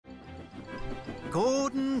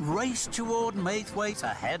Gordon raced toward Maithwaite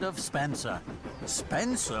ahead of Spencer.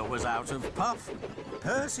 Spencer was out of puff.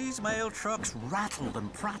 Percy's mail trucks rattled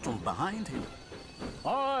and prattled behind him.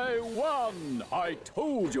 I won! I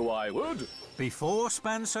told you I would! Before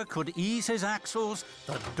Spencer could ease his axles,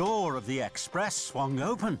 the door of the express swung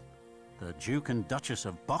open. The Duke and Duchess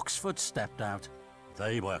of Boxford stepped out.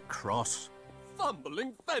 They were cross.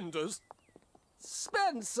 Fumbling fenders!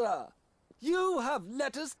 Spencer! You have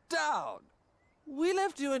let us down! We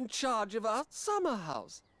left you in charge of our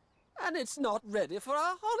Summerhouse, and it's not ready for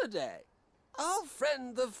our holiday. Our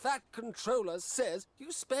friend the Fat Controller says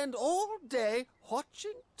you spend all day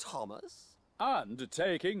watching Thomas. And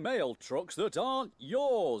taking mail trucks that aren't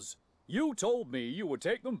yours. You told me you would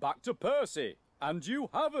take them back to Percy, and you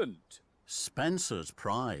haven't. Spencer's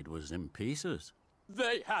pride was in pieces.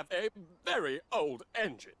 They have a very old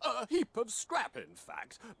engine. A heap of scrap, in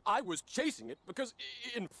fact. I was chasing it because,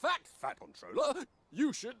 in fact, Fat Controller,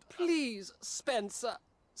 you should... Please, Spencer,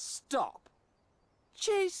 stop.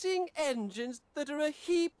 Chasing engines that are a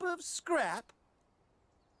heap of scrap?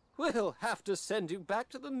 We'll have to send you back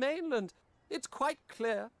to the mainland. It's quite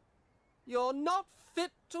clear. You're not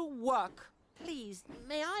fit to work. Please,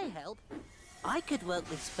 may I help? I could work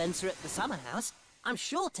with Spencer at the Summerhouse. I'm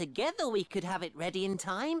sure together we could have it ready in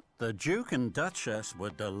time. The Duke and Duchess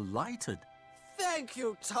were delighted. Thank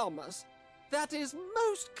you, Thomas. That is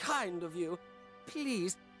most kind of you.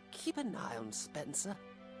 Please, keep an eye on Spencer.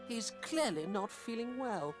 He's clearly not feeling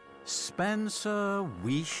well. Spencer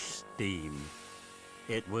wished steam.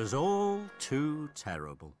 It was all too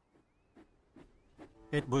terrible.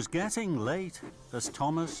 It was getting late as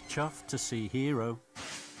Thomas chuffed to see Hiro.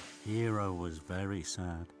 Hiro was very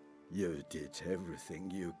sad. You did everything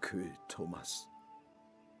you could, Thomas.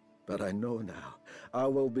 But I know now. I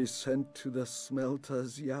will be sent to the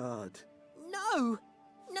smelter's yard. No!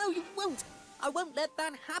 No, you won't! I won't let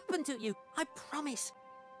that happen to you. I promise.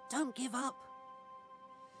 Don't give up.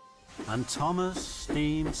 And Thomas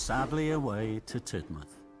steamed sadly away to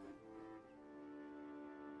Tidmouth.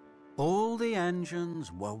 All the engines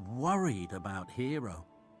were worried about Hiro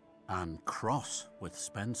and cross with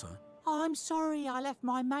Spencer. I'm sorry I left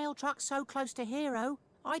my mail truck so close to Hiro.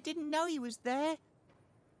 I didn't know he was there.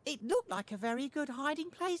 It looked like a very good hiding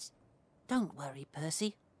place. Don't worry,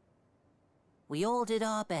 Percy. We all did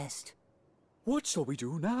our best. What shall we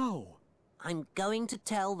do now? I'm going to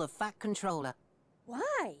tell the Fat Controller.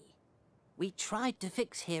 Why? We tried to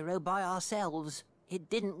fix Hiro by ourselves. It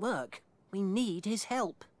didn't work. We need his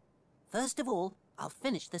help. First of all, I'll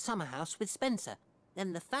finish the Summerhouse with Spencer.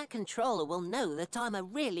 Then the Fat Controller will know that I'm a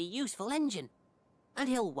really useful engine. And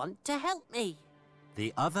he'll want to help me.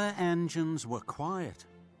 The other engines were quiet.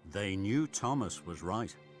 They knew Thomas was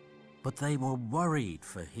right. But they were worried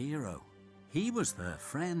for Hiro. He was their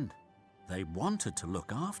friend. They wanted to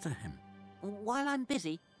look after him. While I'm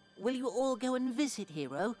busy, will you all go and visit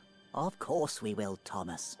Hiro? Of course we will,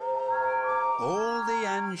 Thomas. All the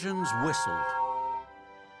engines whistled.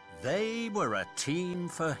 They were a team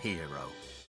for Hiro.